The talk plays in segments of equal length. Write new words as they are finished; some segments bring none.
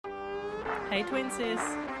Hey twin sis.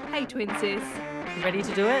 Hey twin sis. You ready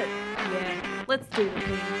to do it? Yeah, let's do the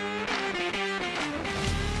thing.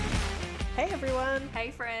 Hey everyone.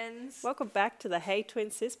 Hey friends. Welcome back to the Hey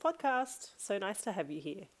Twin Sis podcast. So nice to have you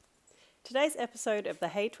here. Today's episode of the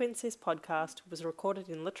Hey Twin Sis podcast was recorded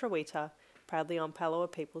in Lutruwita, proudly on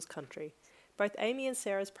Palawa People's country. Both Amy and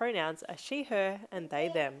Sarah's pronouns are she, her, and they,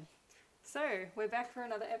 them. So, we're back for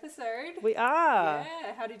another episode. We are.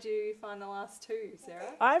 Yeah, how did you find the last two,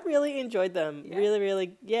 Sarah? I really enjoyed them. Yeah?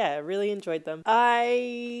 Really enjoyed them.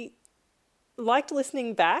 I liked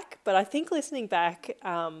listening back, but I think listening back,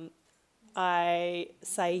 I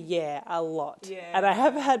say yeah a lot. Yeah. And I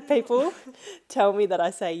have had people tell me that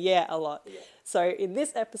I say yeah a lot. Yeah. So in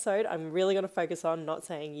this episode, I'm really going to focus on not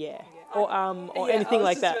saying yeah, or Yeah, anything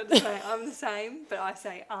like I was that. just about to say, I'm the same, but I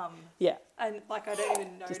say Yeah, And like I don't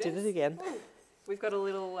even notice. just did it again. Ooh, we've got a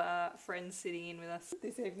little friend sitting in with us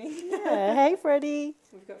this evening. Yeah, hey Freddie.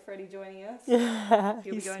 We've got Freddie joining us. Yeah,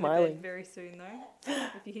 He'll he's be going to smiling. bed very soon though.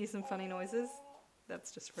 If you hear some funny noises,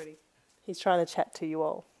 that's just Freddie. He's trying to chat to you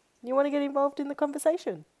all. You want to get involved in the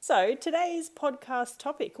conversation. So today's podcast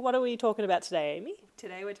topic, what are we talking about today, Amy?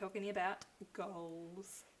 Today we're talking about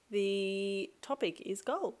goals. The topic is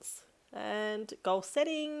goals and goal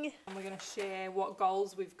setting. And we're going to share what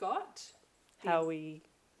goals we've got. You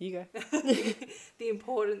go. The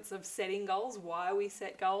importance of setting goals, why we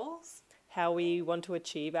set goals. How we want to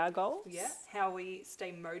achieve our goals. Yeah. How we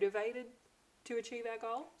stay motivated to achieve our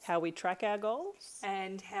goals. How we track our goals.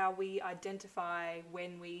 And how we identify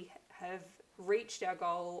when we have reached our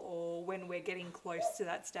goal or when we're getting close to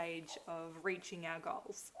that stage of reaching our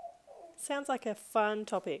goals. Sounds like a fun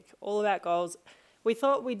topic, all about goals. We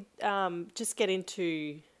thought we'd just get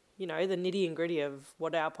into, the nitty and gritty of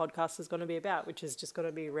what our podcast is going to be about, which is just going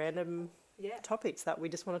to be random topics that we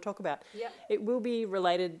just want to talk about. Yeah. It will be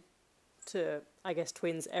related to, I guess,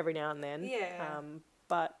 twins every now and then. Yeah.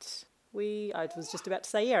 But I was just about to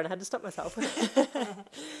say yeah, and I had to stop myself.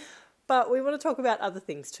 But we want to talk about other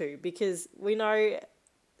things too, because we know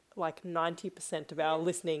like 90% of our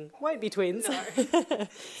listening won't be twins. No.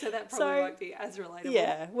 So that probably won't be as relatable.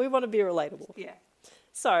 Yeah, we want to be relatable. Yeah.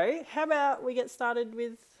 So how about we get started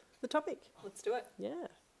with the topic? Let's do it. Yeah.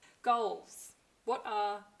 Goals. What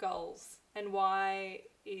are goals? And why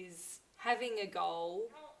is having a goal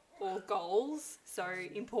or goals so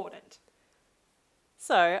important?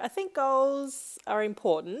 So I think goals are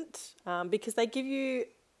important because they give you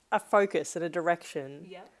a focus and a direction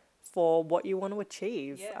Yeah. for what you want to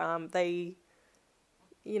achieve. Yeah.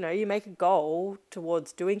 You make a goal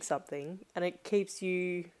towards doing something and it keeps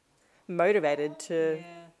you motivated to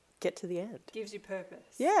get to the end. Gives you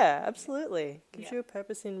purpose. Yeah, absolutely. Gives Yeah. you a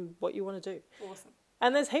purpose in what you want to do. Awesome.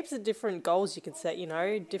 And there's heaps of different goals you can set,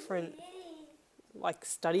 different like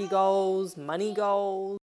study goals, money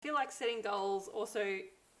goals. I feel like setting goals also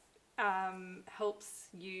helps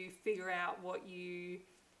you figure out what you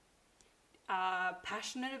are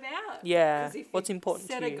passionate about. Yeah, 'Cause if what's you important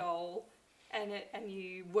to set you. a goal and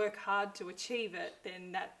you work hard to achieve it,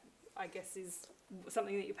 then that, I guess, is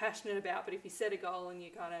something that you're passionate about. But if you set a goal and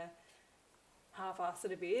you kind of half-ass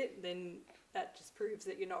it a bit, then that just proves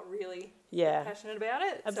that you're not really Yeah, passionate about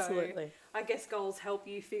it. absolutely. So I guess goals help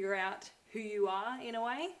you figure out who you are in a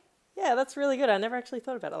way. Yeah, that's really good. I never actually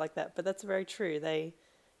thought about it like that, but that's very true. They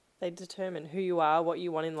determine who you are, what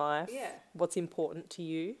you want in life, Yeah. what's important to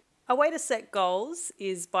you. A way to set goals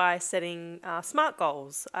is by setting SMART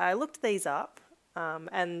goals. I looked these up,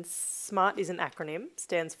 and SMART is an acronym,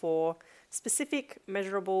 stands for specific,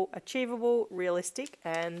 measurable, achievable, realistic,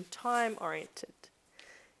 and time-oriented.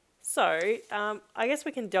 So I guess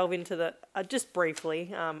we can delve into that just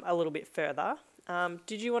briefly a little bit further.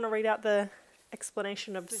 Did you want to read out the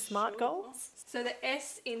explanation of SMART goals? So the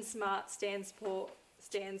S in SMART stands for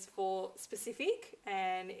specific,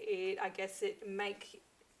 and it make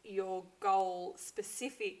your goal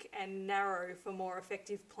specific and narrow for more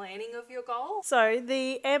effective planning of your goal. So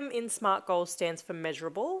the M in SMART goals stands for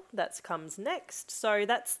measurable. That comes next. So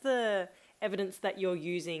that's the evidence that you're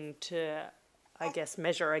using to, I guess,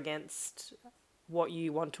 measure against what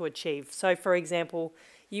you want to achieve. So for example,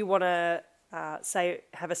 you want to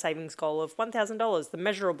have a savings goal of $1,000. The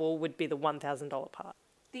measurable would be the $1,000 part.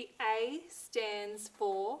 The A stands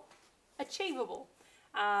for achievable.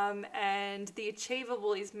 And the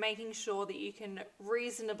achievable is making sure that you can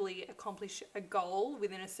reasonably accomplish a goal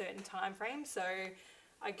within a certain time frame. So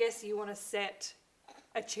I guess you want to set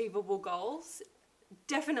achievable goals.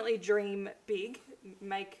 Definitely dream big,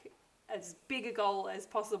 make as big a goal as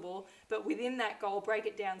possible, but within that goal, break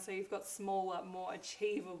it down so you've got smaller, more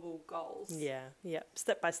achievable goals. Yeah,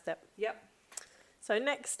 step by step. Yep. So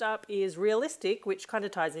next up is realistic, which kind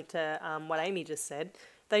of ties into what Amy just said.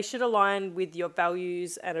 They should align with your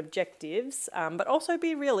values and objectives, but also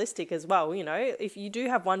be realistic as well. You know, if you do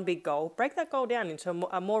have one big goal, break that goal down into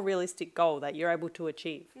a more realistic goal that you're able to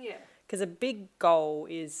achieve. Yeah, Because a big goal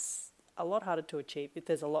is a lot harder to achieve if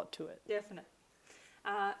there's a lot to it. definite.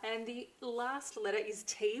 And the last letter is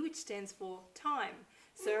T, which stands for time.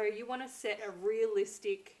 So you want to set a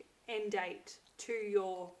realistic end date to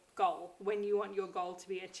your goal, when you want your goal to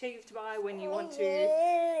be achieved by, when you want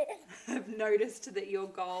to have noticed that your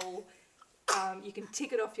goal, you can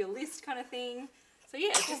tick it off your list kind of thing. So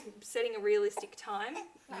yeah, just setting a realistic time.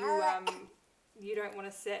 You don't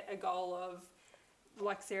want to set a goal of,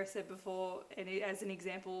 like Sarah said before, and as an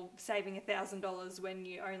example, saving $1,000 when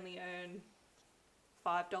you only earn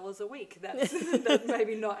 $5 a week. That's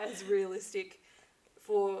maybe not as realistic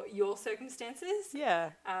for your circumstances. Yeah.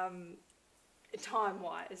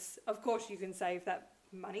 Time-wise, of course you can save that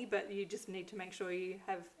money, but you just need to make sure you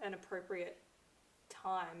have an appropriate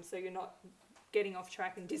time so you're not getting off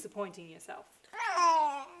track and disappointing yourself.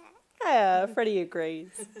 Yeah, Freddie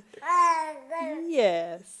agrees.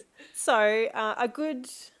 Yes. So a good,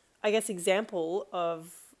 I guess, example of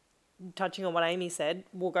touching on what Amy said,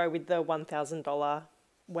 we'll go with the $1,000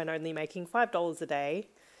 when only making $5 a day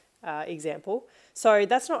example. So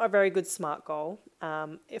that's not a very good SMART goal.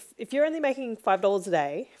 If you're only making $5 a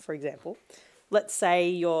day, for example, let's say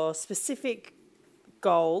your specific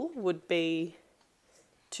goal would be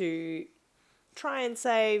to try and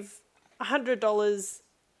save $100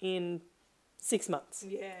 in 6 months.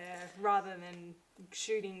 Yeah, rather than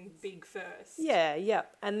shooting big first. Yeah.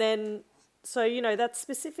 And then, so, you know, that's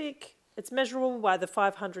specific, it's measurable by the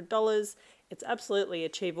 $500, it's absolutely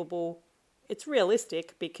achievable, it's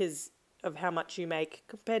realistic because of how much you make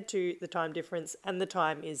compared to the time difference, and the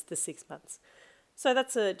time is the 6 months. So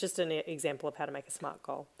that's just an example of how to make a SMART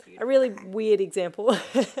goal. A really weird example,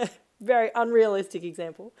 very unrealistic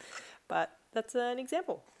example, but that's an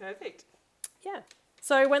example. Perfect. Yeah.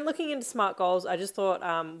 So when looking into SMART goals, I just thought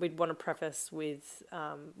we'd want to preface with,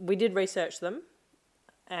 we did research them,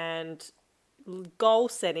 and goal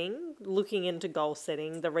setting, looking into goal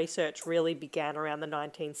setting, the research really began around the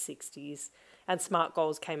 1960s, and SMART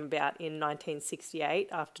goals came about in 1968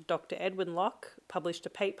 after Dr. Edwin Locke published a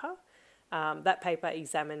paper. That paper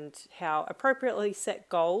examined how appropriately set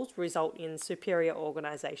goals result in superior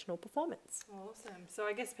organisational performance. Awesome. So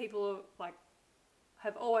I guess people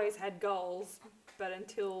have always had goals, but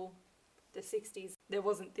until the 60s, there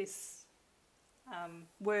wasn't this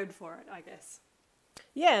word for it, I guess.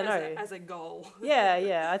 Yeah, as a goal.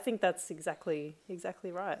 Yeah, I think that's exactly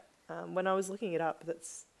right. When I was looking it up,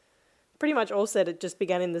 that's pretty much all said. It just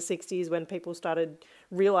began in the 60s when people started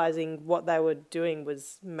realising what they were doing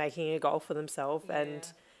was making a goal for themselves,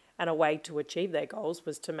 and a way to achieve their goals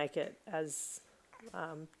was to make it, as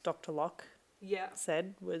Dr. Locke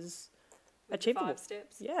said, was achievable. 5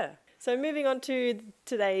 steps. Yeah. So moving on to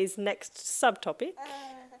today's next subtopic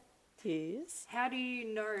is... How do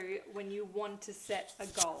you know when you want to set a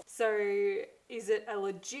goal? So is it a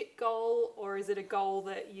legit goal, or is it a goal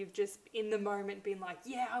that you've just in the moment been like,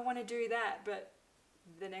 yeah, I want to do that, but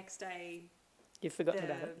the next day You've forgotten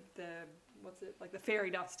about it. The fairy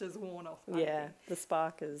dust has worn off. Yeah, the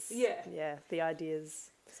spark is... Yeah, the ideas.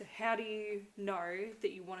 So how do you know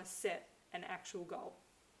that you want to set an actual goal?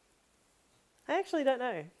 I actually don't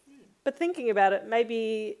know. But thinking about it,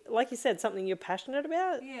 maybe, like you said, something you're passionate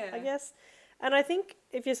about, I guess. And I think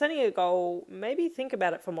if you're setting a goal, maybe think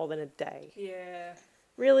about it for more than a day. Yeah.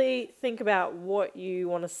 Really think about what you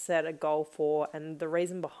want to set a goal for and the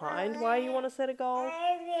reason behind why you want to set a goal.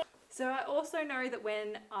 So I also know that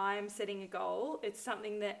when I'm setting a goal, it's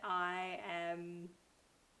something that I am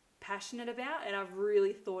passionate about and I've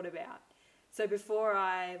really thought about. So before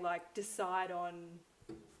I decide on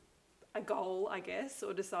a goal, I guess,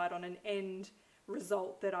 or decide on an end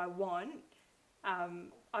result that I want,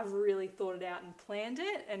 I've really thought it out and planned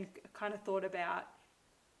it, and kind of thought about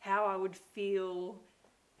how I would feel,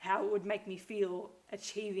 how it would make me feel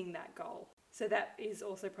achieving that goal. So that is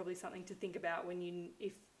also probably something to think about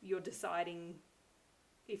if you're deciding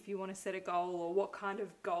if you want to set a goal or what kind of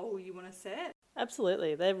goal you want to set.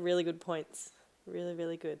 Absolutely. They're really good points. Really,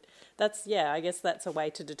 really good. I guess that's a way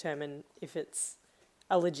to determine if it's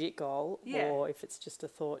a legit goal or if it's just a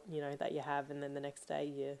thought, that you have, and then the next day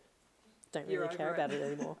you don't really care about it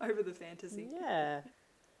anymore. Over the fantasy. Yeah.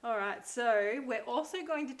 All right. So we're also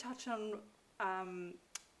going to touch on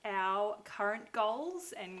our current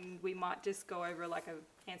goals, and we might just go over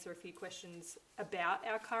answer a few questions about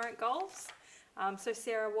our current goals. So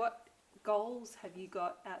Sarah, what goals have you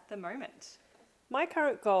got at the moment? My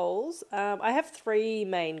current goals, I have 3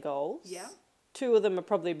 main goals. Yeah. 2 of them are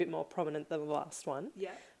probably a bit more prominent than the last one.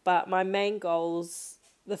 Yeah. But my main goals,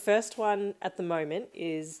 the first one at the moment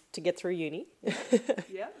is to get through uni.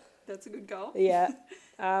 Yeah. That's a good goal. Yeah.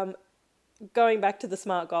 Going back to the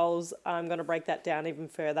SMART goals, I'm going to break that down even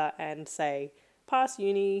further and say pass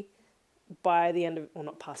uni by the end of, well,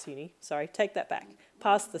 not pass uni, sorry, take that back.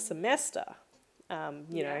 Pass the semester,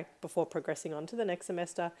 before progressing on to the next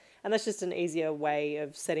semester. And that's just an easier way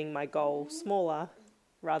of setting my goal smaller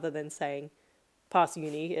rather than saying pass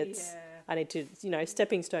uni. It's, I need to,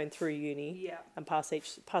 stepping stone through uni Yeah. and pass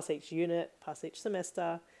each unit, pass each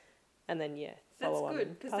semester, and then, follow on. That's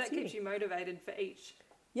good because that uni. keeps you motivated for each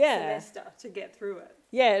Yeah. semester to get through it.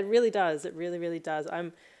 Yeah, it really does. It really, really does.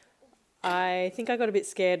 I think I got a bit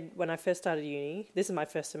scared when I first started uni. This is my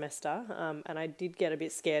first semester, and I did get a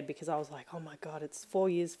bit scared because I was like, oh my God, it's 4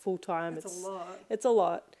 years full time. It's a lot. It's a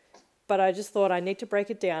lot. But I just thought I need to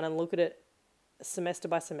break it down and look at it semester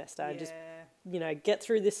by semester and just, get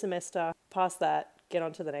through this semester, pass that, get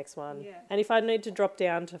on to the next one. Yeah. And if I need to drop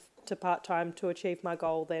down to part-time to achieve my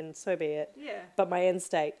goal, then so be it. Yeah. But my end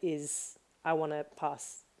state is I want to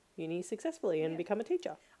pass uni successfully and become a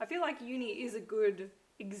teacher. I feel like uni is a good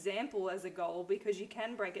example as a goal because you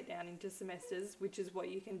can break it down into semesters, which is what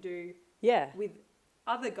you can do Yeah. with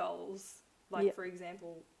other goals. Like, Yeah. for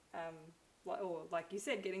example, like you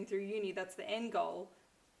said, getting through uni, that's the end goal.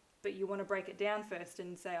 But you want to break it down first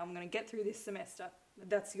and say, I'm going to get through this semester.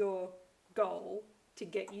 That's your goal to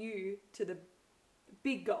get you to the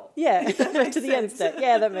big goal. Yeah, to the end state.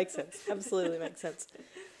 Yeah, that makes sense. Absolutely makes sense.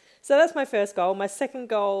 So that's my first goal. My second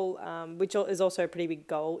goal, which is also a pretty big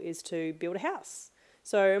goal, is to build a house.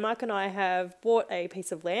 So Mark and I have bought a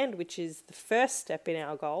piece of land, which is the first step in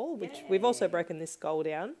our goal, which we've also broken this goal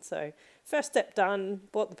down. So first step done,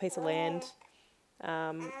 bought the piece of land.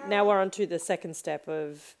 Now we're on to the second step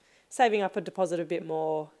of saving up a deposit a bit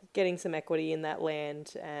more, getting some equity in that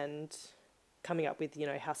land and coming up with,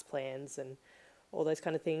 house plans and all those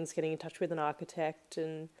kind of things, getting in touch with an architect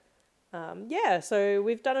and so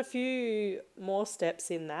we've done a few more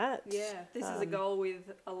steps in that. Yeah, this is a goal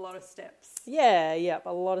with a lot of steps. Yeah,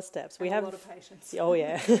 a lot of steps. We have a lot of patience. Oh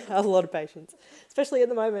yeah, a lot of patience, especially at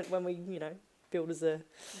the moment when we, builders are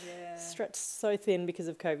stretched so thin because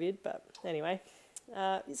of COVID. But anyway,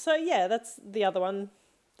 that's the other one,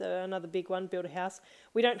 another big one, build a house.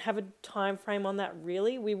 We don't have a time frame on that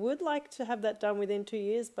really. We would like to have that done within 2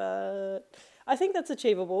 years, but I think that's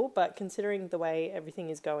achievable, but considering the way everything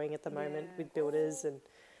is going at the moment with builders and,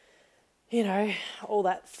 all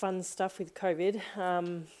that fun stuff with COVID,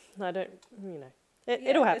 I don't,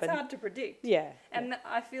 it'll happen. It's hard to predict. Yeah. And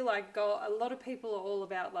I feel like a lot of people are all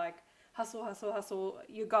about like hustle, hustle, hustle.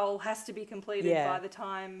 Your goal has to be completed by the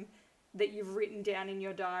time that you've written down in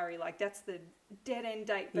your diary. Like that's the dead end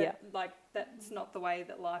date, but like that's not the way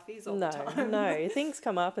that life is all the time. No, things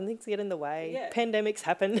come up and things get in the way. Yeah. Pandemics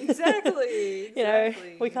happen. Exactly.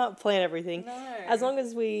 We can't plan everything. No. As long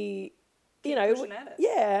as we, pushing at it.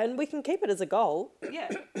 Yeah, and we can keep it as a goal. Yeah,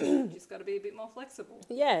 just got to be a bit more flexible.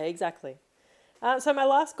 Yeah, exactly. So my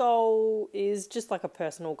last goal is just like a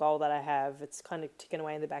personal goal that I have. It's kind of ticking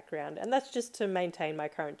away in the background, and that's just to maintain my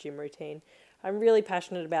current gym routine. I'm really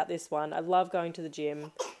passionate about this one. I love going to the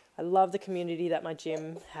gym. I love the community that my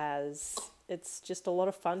gym has. It's just a lot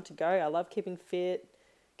of fun to go. I love keeping fit,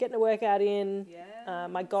 getting a workout in. Yeah.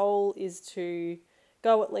 My goal is to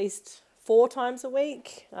go at least 4 times a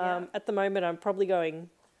week. At the moment, I'm definitely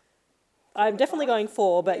going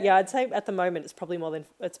 4, but I'd say at the moment it's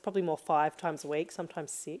probably more 5 times a week,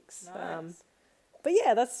 sometimes 6. Nice. But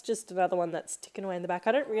that's just another one that's ticking away in the back.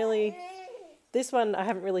 This one I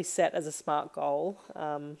haven't really set as a SMART goal,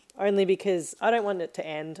 only because I don't want it to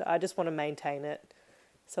end. I just want to maintain it.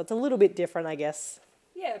 So it's a little bit different, I guess.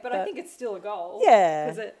 Yeah, but I think it's still a goal. Yeah.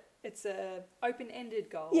 Because it's a open-ended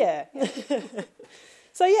goal. Yeah.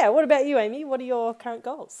 So what about you, Amy? What are your current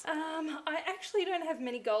goals? I actually don't have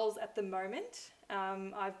many goals at the moment.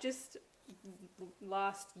 I've just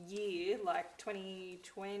last year, like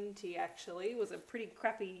 2020 actually, was a pretty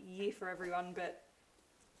crappy year for everyone, but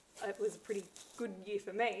it was a pretty good year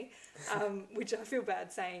for me, which I feel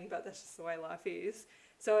bad saying, but that's just the way life is.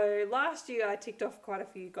 So last year I ticked off quite a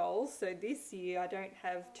few goals. So this year I don't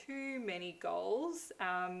have too many goals.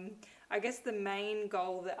 I guess the main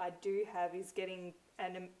goal that I do have is getting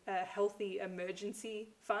a healthy emergency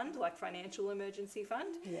fund, like financial emergency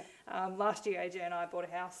fund. Yeah. Last year AJ and I bought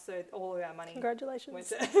a house, so all of our money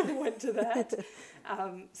Congratulations. went to that.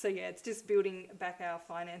 It's just building back our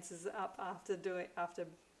finances up after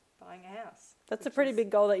buying a house. That's a pretty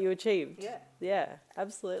big goal that you achieved. Yeah. Yeah,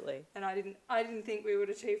 absolutely. And I didn't think we would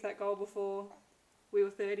achieve that goal before we were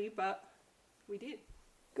 30, but we did,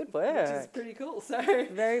 Good which is work. pretty cool. So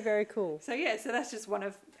Very, very cool. so yeah, so that's just one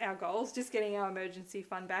of our goals, just getting our emergency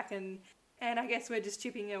fund back, and I guess we're just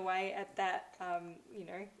chipping away at that. You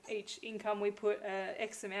know, each income we put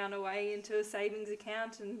X amount away into a savings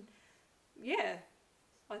account, and yeah,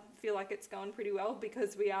 I feel like it's gone pretty well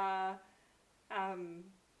because we are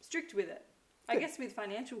strict with it. I guess with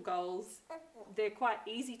financial goals, they're quite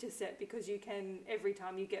easy to set because you can, every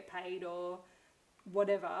time you get paid or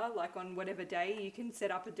whatever, like on whatever day, you can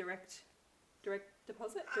set up a direct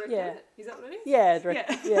deposit, direct Yeah. debit. Is that what it is? Yeah,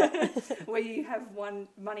 direct, yeah. Where you have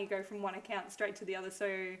money go from one account straight to the other,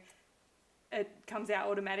 so it comes out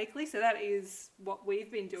automatically. So that is what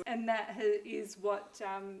we've been doing, and that is what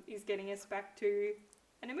is getting us back to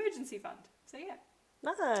an emergency fund. So yeah.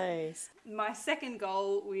 Nice. My second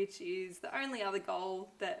goal, which is the only other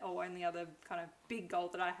goal only other kind of big goal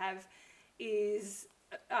that I have, is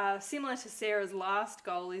similar to Sarah's last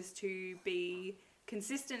goal, is to be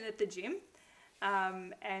consistent at the gym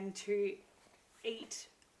and to eat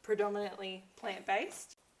predominantly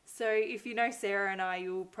plant-based. So if you know Sarah and I,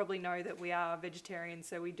 you'll probably know that we are vegetarians,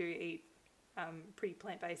 so we do eat pretty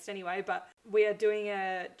plant-based anyway, but we are doing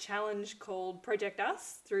a challenge called Project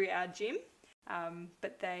Us through our gym.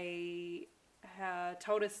 But they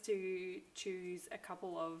told us to choose a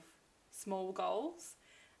couple of small goals.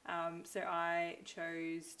 So I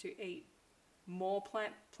chose to eat more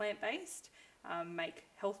plant-based, make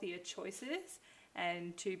healthier choices,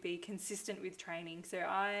 and to be consistent with training. So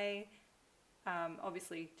I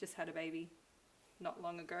obviously just had a baby not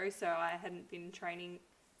long ago, so I hadn't been training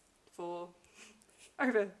for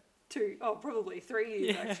over probably 3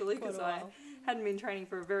 years actually, because I hadn't been training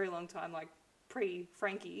for a very long time, like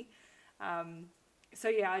pre-Frankie. So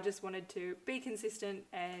yeah, I just wanted to be consistent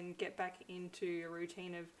and get back into a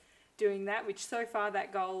routine of doing that, which so far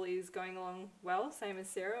that goal is going along well, same as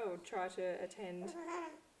Sarah. I'll try to attend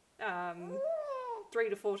 3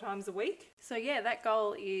 to 4 times a week. So yeah, that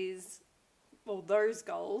goal is, well, those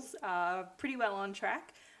goals are pretty well on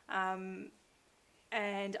track.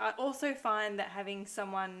 And I also find that having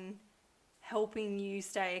someone helping you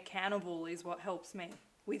stay accountable is what helps me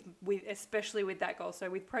with especially with that goal. So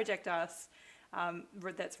with Project Us,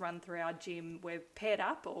 that's run through our gym, we're paired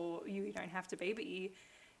up, or you don't have to be, but you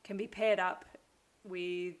can be paired up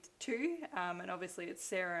with 2, and obviously it's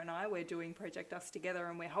Sarah and I, we're doing Project Us together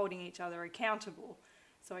and we're holding each other accountable.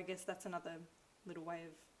 So I guess that's another little way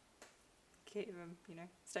of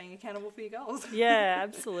staying accountable for your goals. Yeah,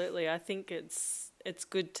 absolutely. I think it's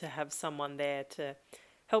good to have someone there to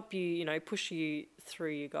help you, push you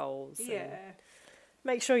through your goals. Yeah. And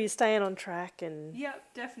make sure you're staying on track and...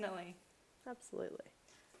 Yep, definitely. Absolutely.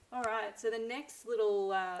 All right, so the next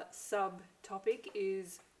little sub-topic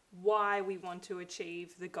is why we want to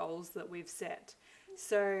achieve the goals that we've set.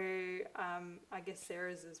 So I guess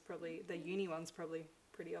Sarah's is probably, the uni one's probably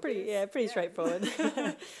pretty obvious. Pretty straightforward.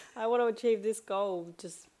 I want to achieve this goal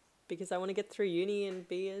just because I want to get through uni and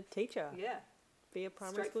be a teacher. Yeah. Be a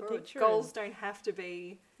primary school teacher. Goals don't have to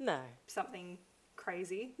be no something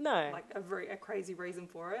crazy. No. Like a crazy reason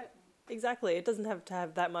for it. Exactly. It doesn't have to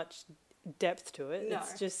have that much depth to it. No.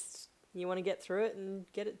 It's just you want to get through it and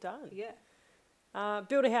get it done. Yeah.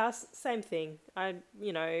 Build a house, same thing.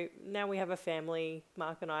 Now we have a family,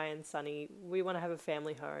 Mark and I and Sunny, we want to have a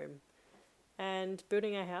family home. And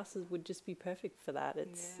building our houses would just be perfect for that.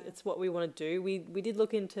 It's what we want to do. We did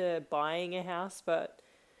look into buying a house, but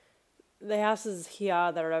the houses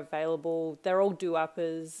here that are available, they're all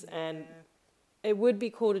do-uppers, and it would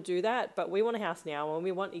be cool to do that, but we want a house now and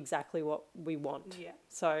we want exactly what we want. Yeah.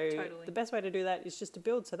 So totally. The best way to do that is just to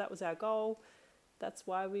build. So that was our goal. That's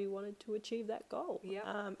why we wanted to achieve that goal.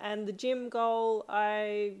 Yeah. And the gym goal,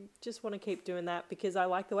 I just want to keep doing that because I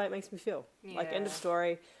like the way it makes me feel. Yeah. Like, end of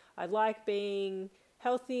story. I like being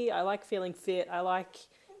healthy. I like feeling fit. I like,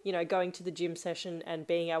 going to the gym session and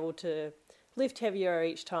being able to lift heavier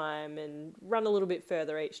each time and run a little bit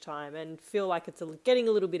further each time and feel like it's getting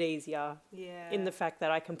a little bit easier in the fact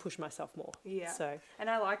that I can push myself more. Yeah. So, and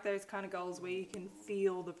I like those kind of goals where you can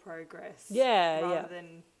feel the progress. Yeah, rather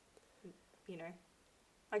than,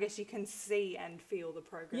 I guess you can see and feel the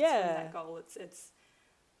progress from that goal. It's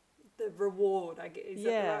the reward, I guess. Is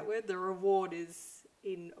that the right word? The reward is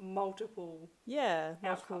in multiple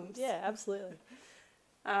outcomes. Yeah, absolutely.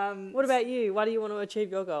 What about you? Why do you want to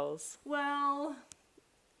achieve your goals? Well,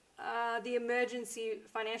 the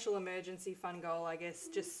financial emergency fund goal, I guess,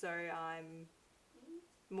 just so I'm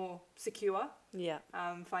more secure Yeah.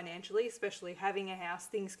 financially, especially having a house.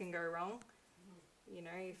 Things can go wrong. you know,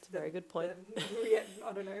 if It's a very good point. Yeah,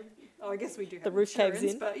 I don't know. Oh, I guess we do have The roof caves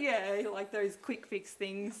insurance, in. but yeah, like those quick fix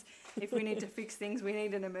things. If we need to fix things, we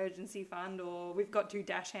need an emergency fund, or we've got 2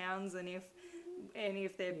 dash hounds, and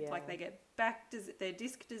if they're like they get their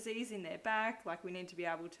disc disease in their back, like we need to be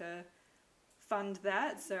able to fund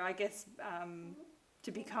that. So I guess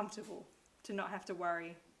to be comfortable, to not have to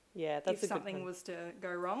worry Yeah, that's if a something good one. was to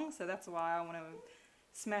go wrong. So that's why I want to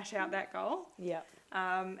smash out that goal. Yeah.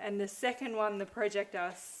 And the second one, the Project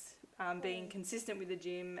Us, being consistent with the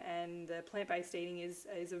gym and the plant-based eating is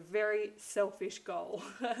a very selfish goal.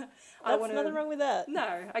 There's nothing wrong with that.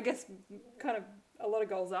 No, I guess kind of a lot of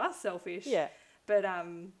goals are selfish. Yeah. But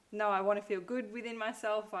no, I want to feel good within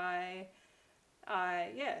myself. That's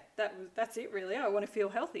it really. I want to feel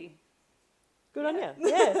healthy. Good on you.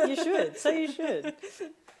 Yeah, you should. So you should.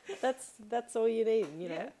 That's all you need, you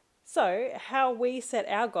know. Yeah. So how we set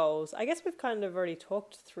our goals, I guess we've kind of already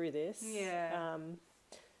talked through this. Yeah.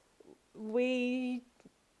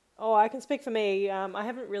 I can speak for me. I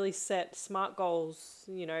haven't really set SMART goals,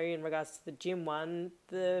 you know, in regards to the gym one.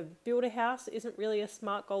 The build a house isn't really a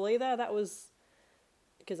SMART goal either. That was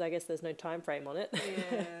because I guess there's no time frame on it.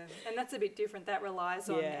 Yeah, and that's a bit different. That relies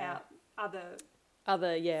on other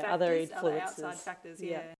other influences. other outside factors.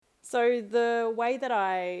 Yeah. So the way that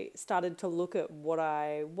I started to look at what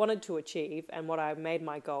I wanted to achieve and what I made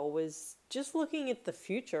my goal was just looking at the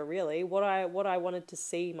future, really, what I wanted to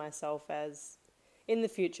see myself as in the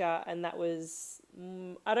future, and that was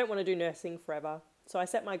I don't want to do nursing forever. So I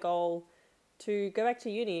set my goal to go back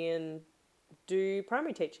to uni and do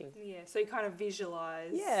primary teaching. Yeah, so you kind of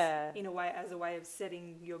visualize in a way as a way of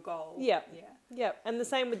setting your goal. Yeah. Yeah. Yeah, and the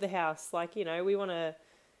same with the house. Like, you know, we want to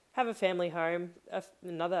have a family home,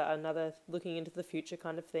 another looking into the future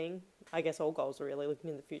kind of thing. I guess all goals are really looking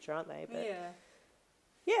in the future, aren't they? But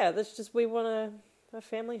yeah, that's just, we want a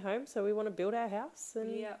family home, so we want to build our house,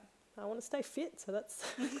 and I want to stay fit, so that's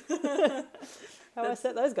how I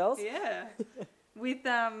set those goals. Yeah. With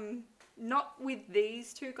not with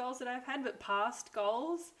these 2 goals that I've had, but past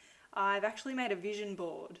goals, I've actually made a vision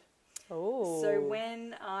board. Oh. So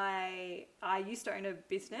when I used to own a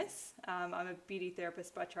business, I'm a beauty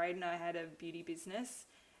therapist by trade, and I had a beauty business.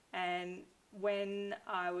 And when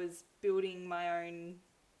I was building my own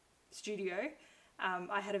studio,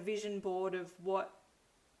 I had a vision board of what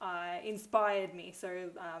inspired me.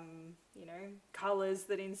 So, you know, colours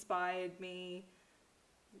that inspired me.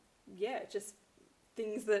 Yeah, just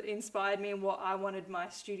things that inspired me and what I wanted my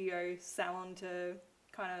studio salon to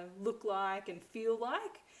kind of look like and feel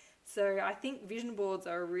like. So I think vision boards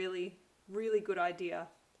are a really, really good idea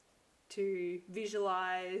to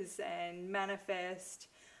visualize and manifest.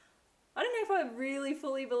 I don't know if I really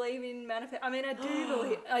fully believe in manifest. I mean, I do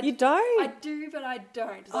believe. You don't? I do, but I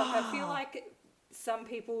don't. Like, I feel like some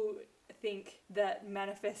people think that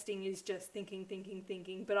manifesting is just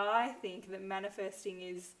thinking, but I think that manifesting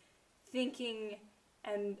is thinking,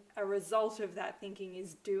 and a result of that thinking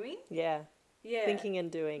is doing. Yeah. Yeah. Thinking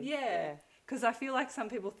and doing. Yeah. Because I feel like some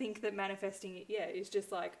people think that manifesting, is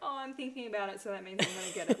just like, oh, I'm thinking about it, so that means I'm going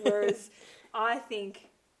to get it. Whereas I think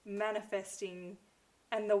manifesting,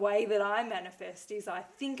 and the way that I manifest is I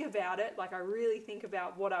think about it, like I really think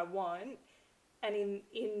about what I want, and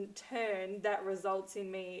in turn that results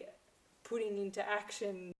in me putting into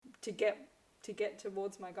action to get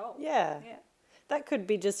towards my goal. Yeah. Yeah. That could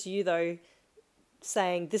be just you, though,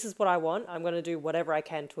 saying, this is what I want, I'm going to do whatever I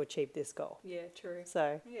can to achieve this goal. Yeah, true.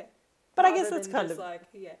 So, yeah. but Rather I guess that's than kind just of, like,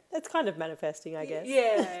 it's kind of manifesting, I guess.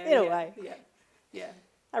 Yeah. In a way. Yeah. Yeah.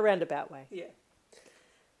 A roundabout way. Yeah.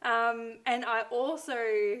 And I also,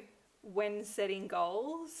 when setting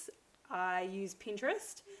goals, I use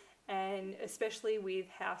Pinterest, and especially with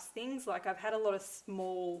house things. Like, I've had a lot of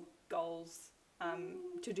small goals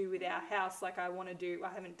to do with our house. Like, I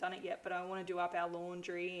haven't done it yet, but I want to do up our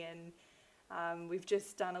laundry, and we've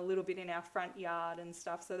just done a little bit in our front yard and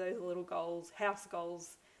stuff. So those are little goals, house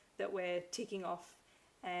goals that we're ticking off.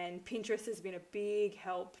 And Pinterest has been a big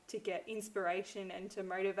help to get inspiration and to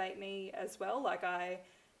motivate me as well. Like, I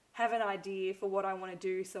have an idea for what I want to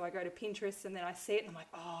do, so I go to Pinterest and then I see it and I'm like,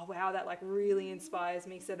 oh wow, that like really inspires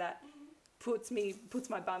me. So that puts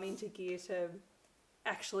my bum into gear to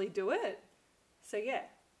actually do it. So yeah.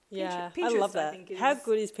 Yeah, Pinterest, I love that. How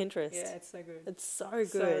good is Pinterest? Yeah, it's so good. It's so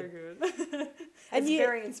good. So good. And it's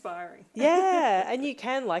very inspiring. Yeah, and you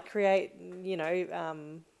can like create, you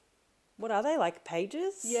know, what are they, like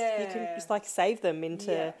pages? Yeah. You can just like save them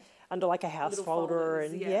into under like a house Little folder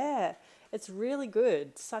folders, and it's really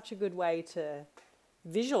good. Such a good way to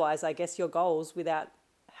visualize, I guess, your goals without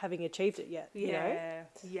having achieved it yet. You know?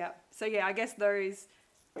 Yeah. So yeah, I guess those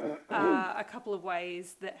a couple of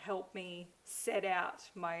ways that help me set out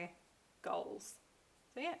my goals.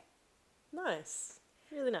 So yeah. Nice.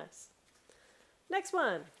 Really nice. Next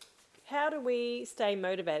one. How do we stay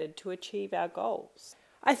motivated to achieve our goals?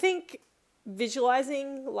 I think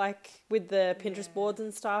visualizing, like with the Pinterest boards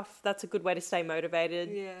and stuff, that's a good way to stay motivated.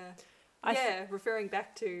 Yeah. Referring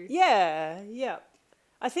back to... Yeah.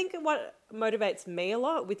 I think what motivates me a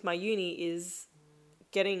lot with my uni is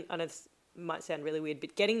getting, I know this might sound really weird,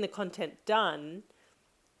 but getting the content done,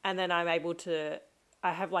 and then I'm able to,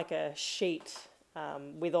 I have like a sheet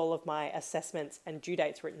with all of my assessments and due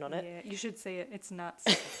dates written on it. Yeah, you should see it. It's nuts.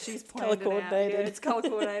 She's Colour planned it out. coordinated. Yeah, it's colour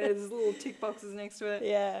coordinated. There's little tick boxes next to it.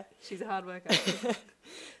 Yeah. She's a hard worker.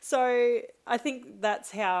 So I think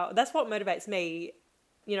that's what motivates me.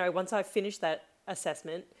 You know, once I finish that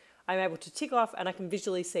assessment, I'm able to tick off and I can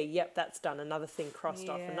visually see, yep, that's done. Another thing crossed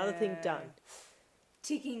off, another thing done.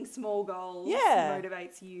 Ticking small goals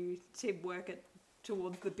motivates you to work it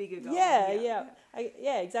towards the bigger goal.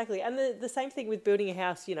 Yeah, exactly. And the same thing with building a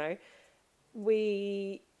house, you know.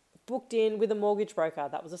 We booked in with a mortgage broker.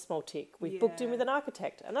 That was a small tick. We've booked in with an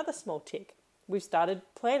architect. Another small tick. We've started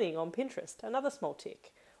planning on Pinterest. Another small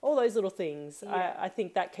tick. All those little things. Yeah. I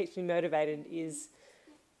think that keeps me motivated, is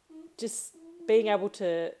just being able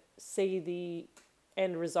to see the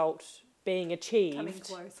end result being achieved Coming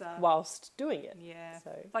closer. whilst doing it. Yeah.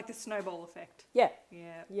 So Like the snowball effect. yeah.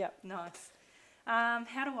 Yeah. Nice.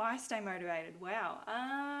 How do I stay motivated? Wow.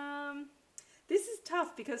 This is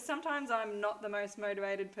tough because sometimes I'm not the most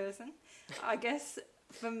motivated person. I guess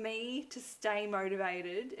for me to stay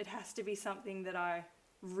motivated, it has to be something that I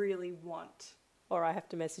really want. Or I have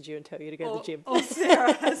to message you and tell you to go to the gym. Or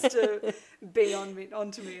Sarah has to be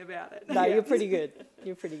onto me about it. No, you're pretty good.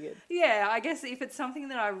 You're pretty good. Yeah, I guess if it's something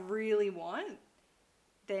that I really want,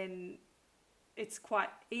 then it's quite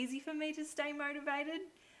easy for me to stay motivated,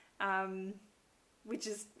 which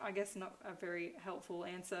is, I guess, not a very helpful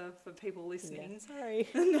answer for people listening. Yeah, sorry.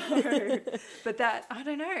 No, but that, I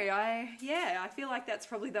don't know. I feel like that's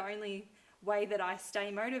probably the only way that I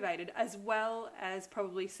stay motivated, as well as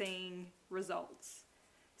probably seeing results.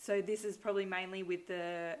 So this is probably mainly with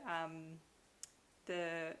the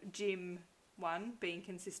gym one, being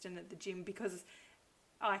consistent at the gym, because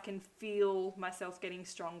I can feel myself getting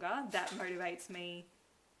stronger. That motivates me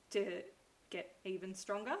to get even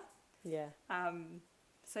stronger. Yeah.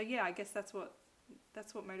 So yeah, I guess that's what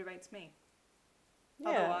motivates me. Yeah.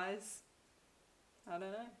 Otherwise, I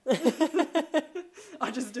don't know.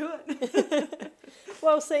 I just do it.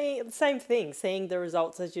 Well, same thing, seeing the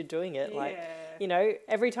results as you're doing it. Like, you know,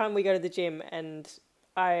 every time we go to the gym and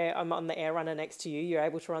I'm on the air runner next to you, you're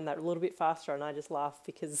able to run that a little bit faster, and I just laugh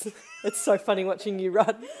because it's so funny watching you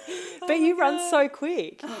run. But you run so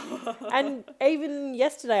quick. And even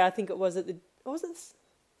yesterday, I think it was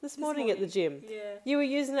this morning at the gym. Yeah. You were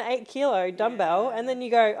using an 8 kilo dumbbell, and then you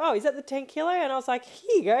go, oh, is that the 10 kilo? And I was like,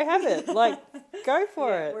 here you go, have it. Like, go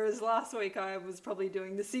for it. Whereas last week I was probably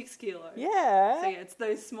doing the 6 kilo. Yeah. So yeah, it's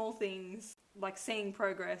those small things, like seeing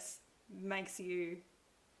progress makes you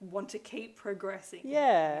want to keep progressing.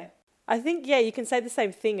 Yeah. I think, you can say the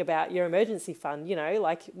same thing about your emergency fund, you know,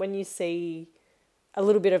 like when you see a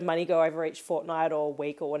little bit of money go over each fortnight or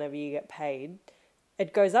week or whenever you get paid,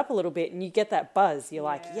 it goes up a little bit and you get that buzz. You're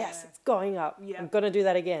like, yes, it's going up. Yeah. I'm going to do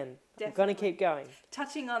that again. Definitely. I'm going to keep going.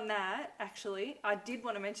 Touching on that, actually, I did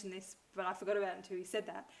want to mention this, but I forgot about it until you said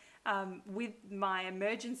that. With my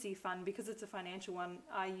emergency fund, because it's a financial one,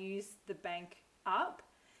 I use the Bank Up,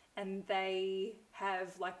 and they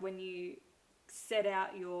have, like, when you set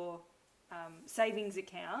out your savings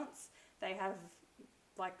accounts, they have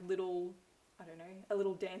like little, I don't know, a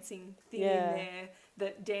little dancing thing in there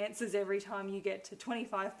that dances every time you get to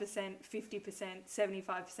 25%, 50%,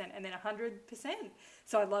 75%, and then 100%.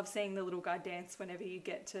 So I love seeing the little guy dance whenever you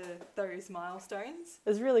get to those milestones.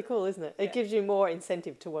 It's really cool, isn't it? It gives you more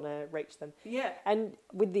incentive to want to reach them. Yeah. And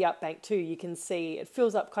with the Up Bank too, you can see it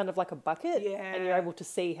fills up kind of like a bucket, Yeah. and you're able to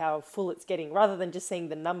see how full it's getting. Rather than just seeing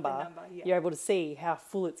the number, you're able to see how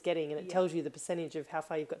full it's getting, and it tells you the percentage of how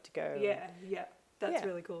far you've got to go. Yeah. That's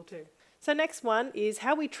really cool too. So next one is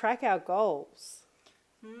how we track our goals.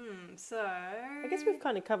 So I guess we've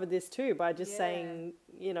kind of covered this too by just saying,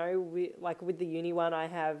 you know, like with the uni one, I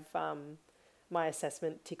have my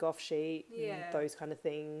assessment tick off sheet, and those kind of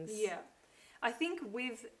things. Yeah. I think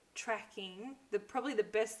with tracking, probably the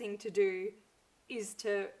best thing to do is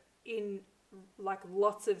to, in like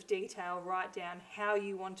lots of detail, write down how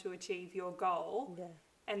you want to achieve your goal. Yeah.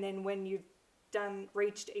 And then when you've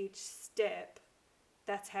reached each step,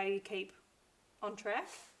 that's how you keep on track.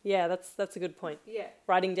 Yeah, that's a good point. Yeah.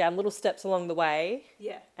 Writing down little steps along the way.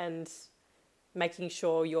 Yeah. And making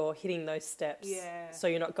sure you're hitting those steps. Yeah. So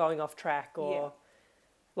you're not going off track or, Yeah.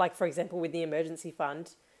 like, for example, with the emergency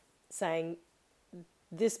fund, saying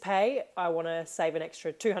this pay, I want to save an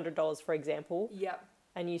extra $200, for example, Yep.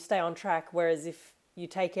 and you stay on track. Whereas if you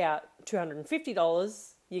take out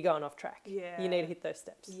 $250, you're going off track. Yeah. You need to hit those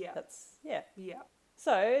steps. Yeah. Yeah. Yep.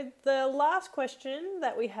 So the last question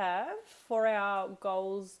that we have for our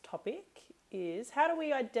goals topic is, how do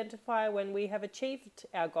we identify when we have achieved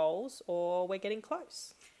our goals or we're getting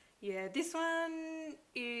close? Yeah, this one,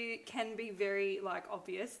 it can be very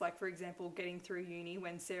obvious. Like, for example, getting through uni,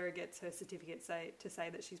 when Sarah gets her certificate to say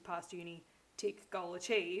that she's passed uni, tick, goal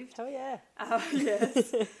achieved. Hell yeah.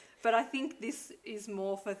 Yes. But I think this is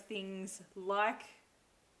more for things like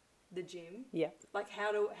the gym. Yeah. Like,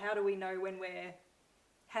 how do we know when we're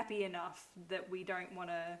happy enough that we don't want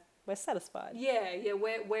to... We're satisfied. Yeah.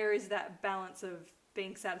 Where is that balance of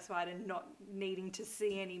being satisfied and not needing to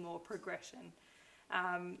see any more progression?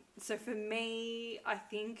 So for me, I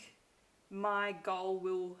think my goal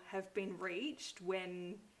will have been reached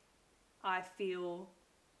when I feel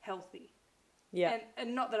healthy. Yeah.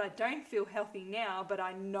 And not that I don't feel healthy now, but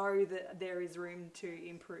I know that there is room to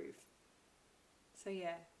improve. So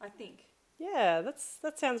yeah, I think. Yeah,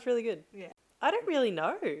 that sounds really good. Yeah. I don't really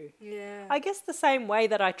know. Yeah. I guess the same way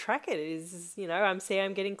that I track it is,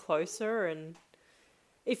 I'm getting closer, and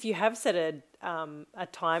if you have set a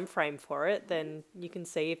time frame for it, then you can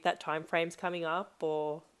see if that time frame's coming up,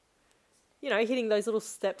 or hitting those little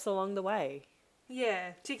steps along the way.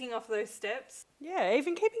 Yeah, ticking off those steps. Yeah,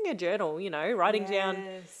 even keeping a journal, writing down,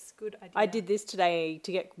 Yes, good idea. I did this today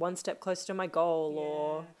to get one step closer to my goal,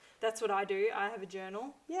 or that's what I do. I have a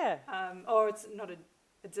journal. yeah. Or it's not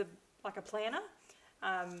it's like a planner.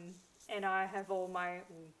 And I have only my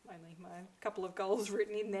couple of goals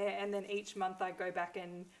written in there, and then each month I go back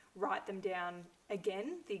and write them down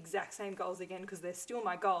again, the exact same goals again, because they're still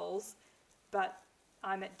my goals, but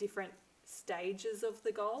I'm at different stages of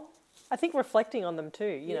the goal. I think reflecting on them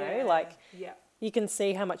too, Yeah. you can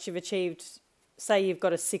see how much you've achieved. Say you've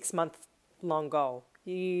got a 6-month long goal.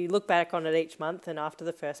 You look back on it each month, and after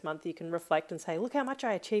the first month you can reflect and say, look how much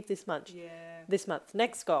I achieved this month. Yeah. This month.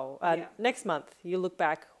 Next goal. Next month you look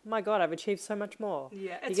back, oh my God, I've achieved so much more.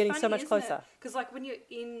 Yeah. You're getting so much closer. Because when you're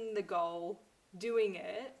in the goal doing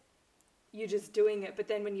it, you're just doing it, but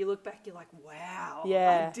then when you look back, you're like, wow,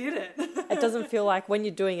 Yeah. I did it. It doesn't feel like, when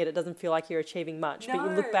you're doing it, it doesn't feel like you're achieving much. But you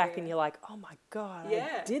look back and you're like, oh my God,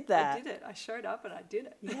 I did that. I did it. I showed up and I did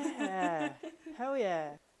it. Yeah. Hell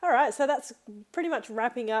yeah. All right, so that's pretty much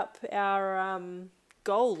wrapping up our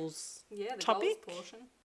goals Yeah, the topic. goals portion.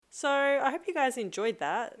 So I hope you guys enjoyed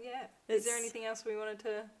that. Yeah. Is there anything else we wanted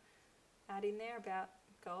to add in there about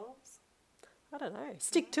goals? I don't know.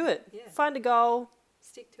 Stick to it. Yeah. Find a goal.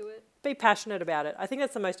 Stick to it. Be passionate about it. I think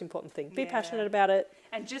that's the most important thing. Be Yeah. passionate about it.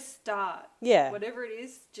 And just start. Yeah. Whatever it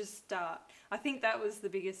is, just start. I think that was the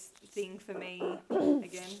biggest thing for me,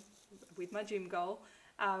 again, with my gym goal.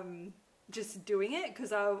 Just doing it,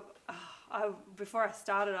 because before I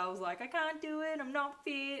started, I was like, I can't do it, I'm not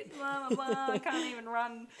fit, blah, blah, blah, I can't even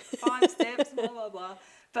run 5 steps, blah, blah, blah.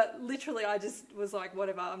 But literally, I just was like,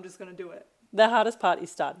 whatever, I'm just going to do it. The hardest part is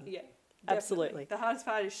starting. Yeah. Absolutely. Definitely. The hardest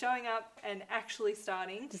part is showing up and actually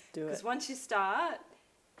starting. Just do it. Because once you start,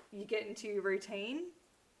 you get into your routine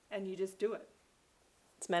and you just do it.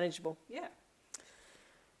 It's manageable. Yeah.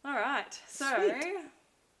 All right. So, Sweet.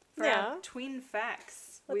 for Now, our twin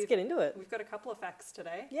facts, let's get into it. we've got a couple of facts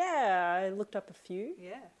today. Yeah, I looked up a few.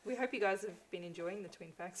 Yeah. We hope you guys have been enjoying the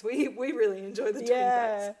twin facts. We really enjoy the twin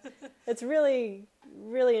Yeah, facts. it's really,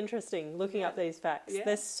 really interesting looking Yeah. up these facts. Yeah.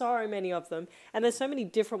 There's so many of them, and there's so many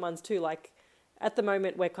different ones too. Like, at the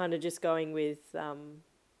moment, we're kind of just going with,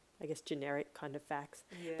 I guess, generic kind of facts.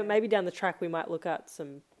 Yeah. But maybe down the track, we might look at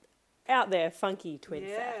some out there, funky twin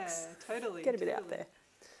facts. Yeah, totally. Get a bit out there.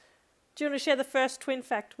 Do you want to share the first twin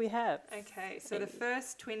fact we have? Okay, so the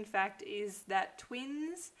first twin fact is that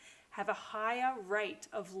twins have a higher rate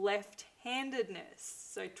of left-handedness.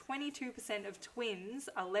 So 22% of twins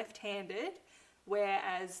are left-handed,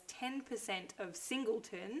 whereas 10% of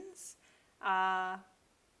singletons are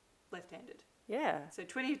left-handed. Yeah, So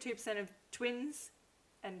 22% of twins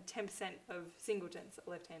and 10% of singletons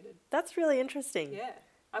are left-handed. that's really interesting. Yeah.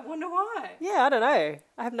 I wonder why. Yeah, I don't know.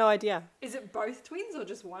 I have no idea. Is it both twins or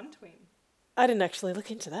just one twin? I didn't actually look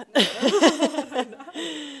into that.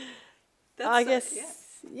 That's I so- guess, yeah.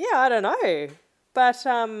 yeah, I don't know. But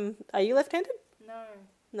are you left-handed? No.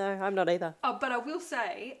 No, I'm not either. Oh, but I will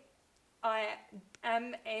say, I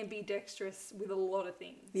am ambidextrous with a lot of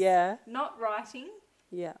things. Yeah, Not writing,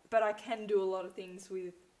 yeah. but I can do a lot of things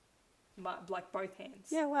with both hands.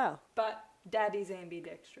 Yeah, wow. But Dad is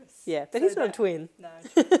ambidextrous. Yeah, but So he's not a twin. No,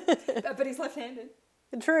 true. But he's left-handed.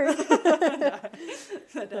 True. No,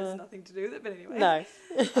 that has nothing to do with it. But anyway. No.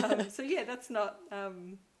 So yeah, that's not a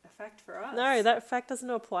fact for us. No, that fact doesn't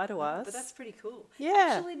apply to us. But that's pretty cool.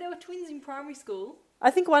 Yeah. Actually, there were twins in primary school. I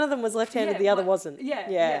think one of them was left-handed, Yeah, the other one- wasn't.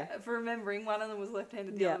 Yeah. For remembering, one of them was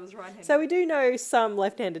left-handed, the Yeah. other was right-handed. So we do know some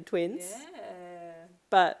left-handed twins, Yeah.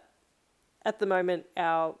 but at the moment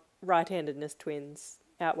our right-handedness twins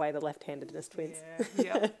outweigh the left-handedness twins.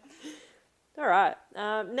 Yeah. All right.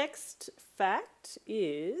 Next fact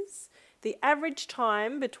is the average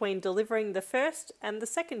time between delivering the first and the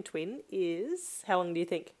second twin is, how long do you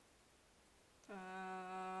think?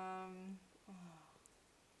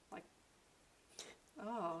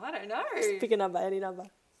 I don't know. Pick a number, any number.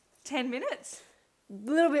 10 minutes. A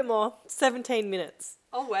little bit more, 17 minutes.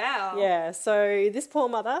 Oh, wow. Yeah, so this poor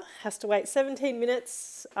mother has to wait 17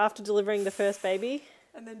 minutes after delivering the first baby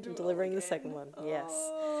And then and delivering the second one. Yes.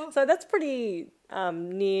 Oh. So that's pretty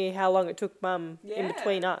near how long it took Mum in Yeah.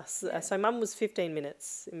 between us. Yeah. So Mum was 15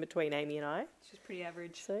 minutes in between Amy and I. She's pretty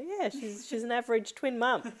average. So yeah, she's an average twin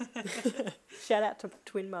mum. Shout out to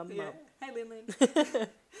twin mum. Yeah. Mum. Hey, Lin Lin.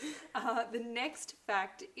 The next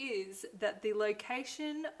fact is that the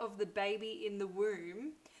location of the baby in the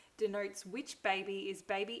womb denotes which baby is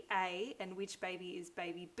baby A and which baby is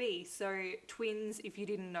baby B. So twins, if you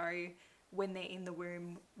didn't know, when they're in the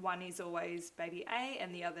womb, one is always baby A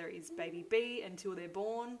and the other is baby B until they're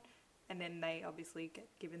born, and then they obviously get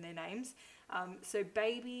given their names. So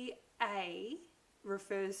baby A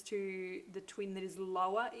refers to the twin that is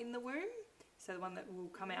lower in the womb, so the one that will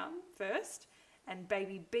come out first, and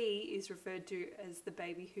baby B is referred to as the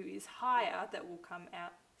baby who is higher that will come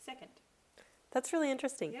out second. That's really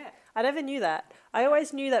interesting. Yeah. I never knew that. I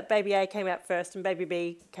always knew that baby A came out first and baby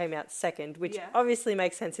B came out second, which Yeah. obviously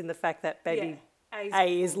makes sense in the fact that baby Yeah.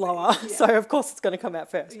 A is before B. lower, Yeah. so of course it's going to come out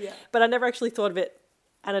first. Yeah. But I never actually thought of it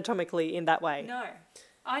anatomically in that way. No,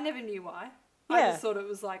 I never knew why. I Yeah. just thought it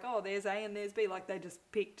was like, oh, there's A and there's B, like they just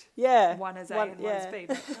picked Yeah. one as A One- and one yeah. as B.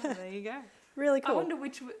 But, oh, there you go. Really I cool. wonder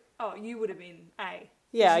which. Oh, you would have been A.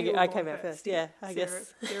 Yeah, 'cause you were I born came out first. Yeah, I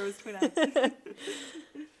guess. Sarah was twin A.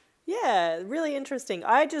 Yeah, really interesting.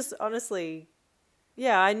 I just honestly,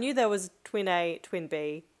 I knew there was twin A, twin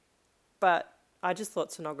B, but I just thought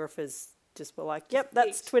sonographers just were like, yep,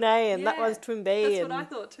 that's picked. twin A and that Yeah, one's twin B. That's and what I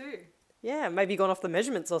thought too. yeah, maybe gone off the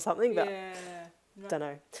measurements or something, but Yeah. No, don't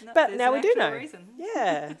know. no, But there's now an we do actual know. reason.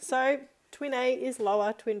 Yeah, so twin A is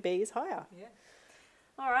lower, twin B is higher. Yeah.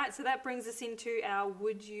 All right, so that brings us into our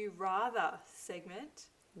Would You Rather segment.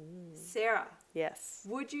 Sarah, Yes.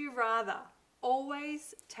 would you rather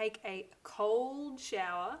always take a cold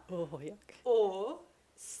shower Oh, yuck. or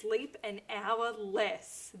sleep an hour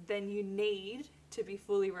less than you need to be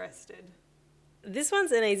fully rested? This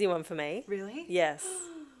one's an easy one for me. Really? Yes.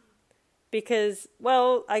 Because,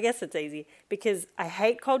 well, I guess it's easy. Because I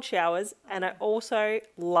hate cold showers and I also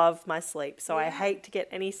love my sleep. So I Yeah. hate to get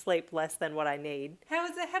any sleep less than what I need. How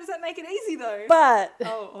does that make it easy though? But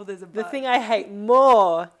there's a the but. thing I hate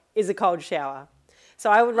more is a cold shower. So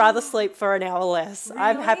I would rather sleep for an hour less.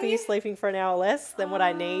 I'm happy Really? sleeping for an hour less than what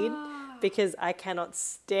I need Ah. because I cannot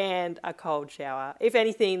stand a cold shower. If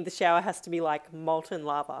anything, the shower has to be like molten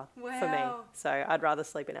lava for me. Wow. So I'd rather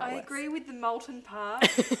sleep an hour I less. agree with the molten part,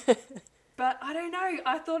 but I don't know.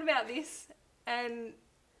 I thought about this and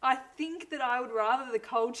I think that I would rather the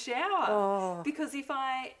cold shower Oh. because if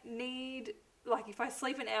I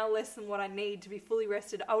sleep an hour less than what I need to be fully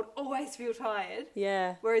rested, I would always feel tired.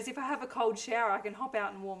 Yeah. Whereas if I have a cold shower, I can hop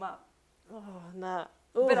out and warm up, Oh, nah.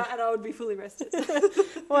 and Ooh. I would be fully rested.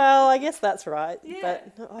 Well, I guess that's right. Yeah,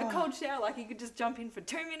 But a cold shower, like you could just jump in for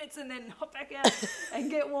 2 minutes and then hop back out and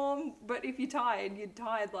get warm. But if you're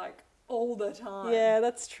tired like all the time. yeah,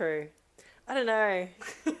 that's true. I don't know.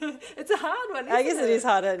 It's a hard one. I guess isn't it is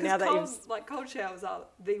harder 'Cause now that cold, you've cold showers are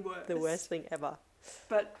the worst. the worst thing ever.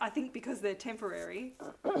 But I think because they're temporary,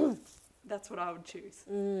 that's what I would choose.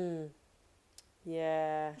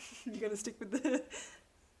 Yeah. You're gonna stick with the.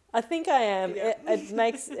 I think I am. Yeah.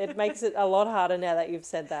 It makes it a lot harder now that you've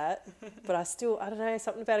said that. But I don't know,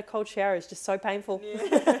 something about a cold shower is just so painful.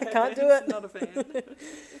 I can't do it. Not a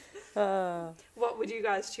fan. What would you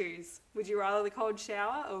guys choose? Would you rather the cold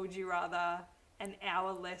shower or would you rather an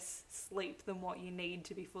hour less sleep than what you need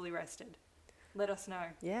to be fully rested? Let us know.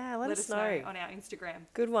 Yeah, let us know. on our Instagram.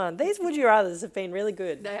 Good one. These would you rathers have been really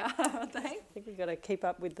good. They are, aren't they? I think we've got to keep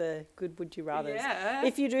up with the good would you rathers. Yeah.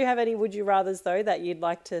 If you do have any would you rathers though that you'd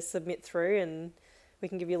like to submit through, and we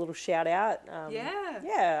can give you a little shout out.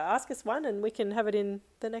 Yeah. Ask us one and we can have it in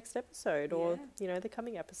the next episode or Yeah. the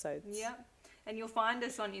coming episodes. Yeah. And you'll find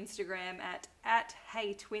us on Instagram at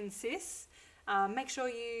HeyTwinSis. Make sure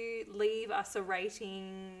you leave us a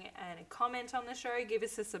rating and a comment on the show. Give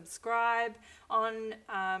us a subscribe. On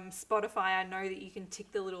Spotify, I know that you can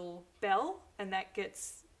tick the little bell, and that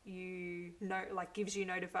gets you gives you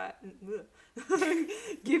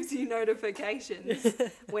gives you notifications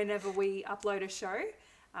whenever we upload a show.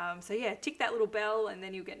 So yeah, tick that little bell and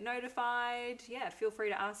then you'll get notified. Yeah, feel free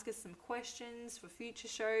to ask us some questions for future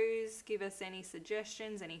shows. Give us any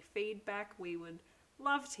suggestions, any feedback. We would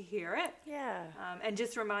love to hear it. Yeah. And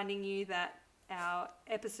just reminding you that our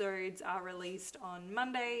episodes are released on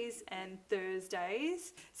Mondays and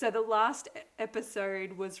Thursdays. So the last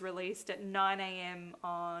episode was released at 9 a.m.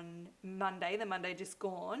 on Monday, the Monday just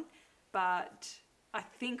gone. But I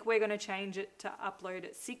think we're going to change it to upload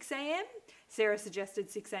at 6 a.m. Sarah suggested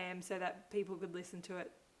 6 a.m. so that people could listen to it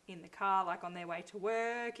in the car, like on their way to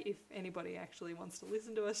work, if anybody actually wants to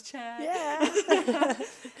listen to us chat. Yeah.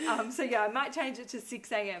 So yeah, I might change it to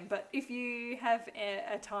 6 a.m. But if you have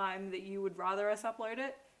a time that you would rather us upload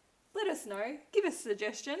it, let us know. Give us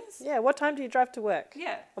suggestions. Yeah, what time do you drive to work?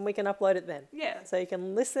 Yeah. And we can upload it then. Yeah. So you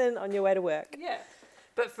can listen on your way to work. Yeah.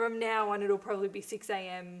 But from now on, it'll probably be 6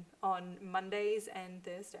 a.m. on Mondays and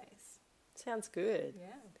Thursdays. Sounds good. Yeah.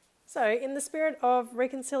 So, in the spirit of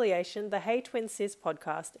reconciliation, the Hey Twin Sis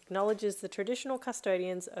podcast acknowledges the traditional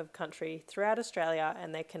custodians of country throughout Australia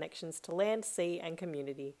and their connections to land, sea and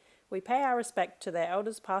community. We pay our respect to their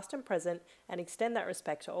elders past and present and extend that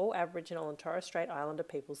respect to all Aboriginal and Torres Strait Islander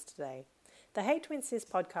peoples today. The Hey Twin Sis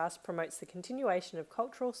podcast promotes the continuation of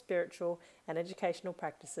cultural, spiritual and educational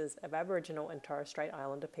practices of Aboriginal and Torres Strait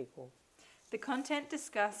Islander people. The content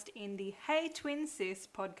discussed in the Hey Twin Sis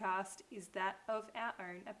podcast is that of our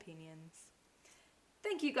own opinions.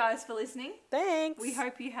 Thank you guys for listening. Thanks. We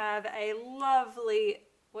hope you have a lovely...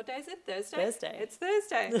 What day is it? Thursday? Thursday. It's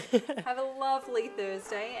Thursday. Have a lovely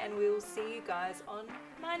Thursday and we will see you guys on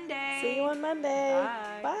Monday. See you on Monday.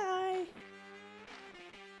 Bye. Bye.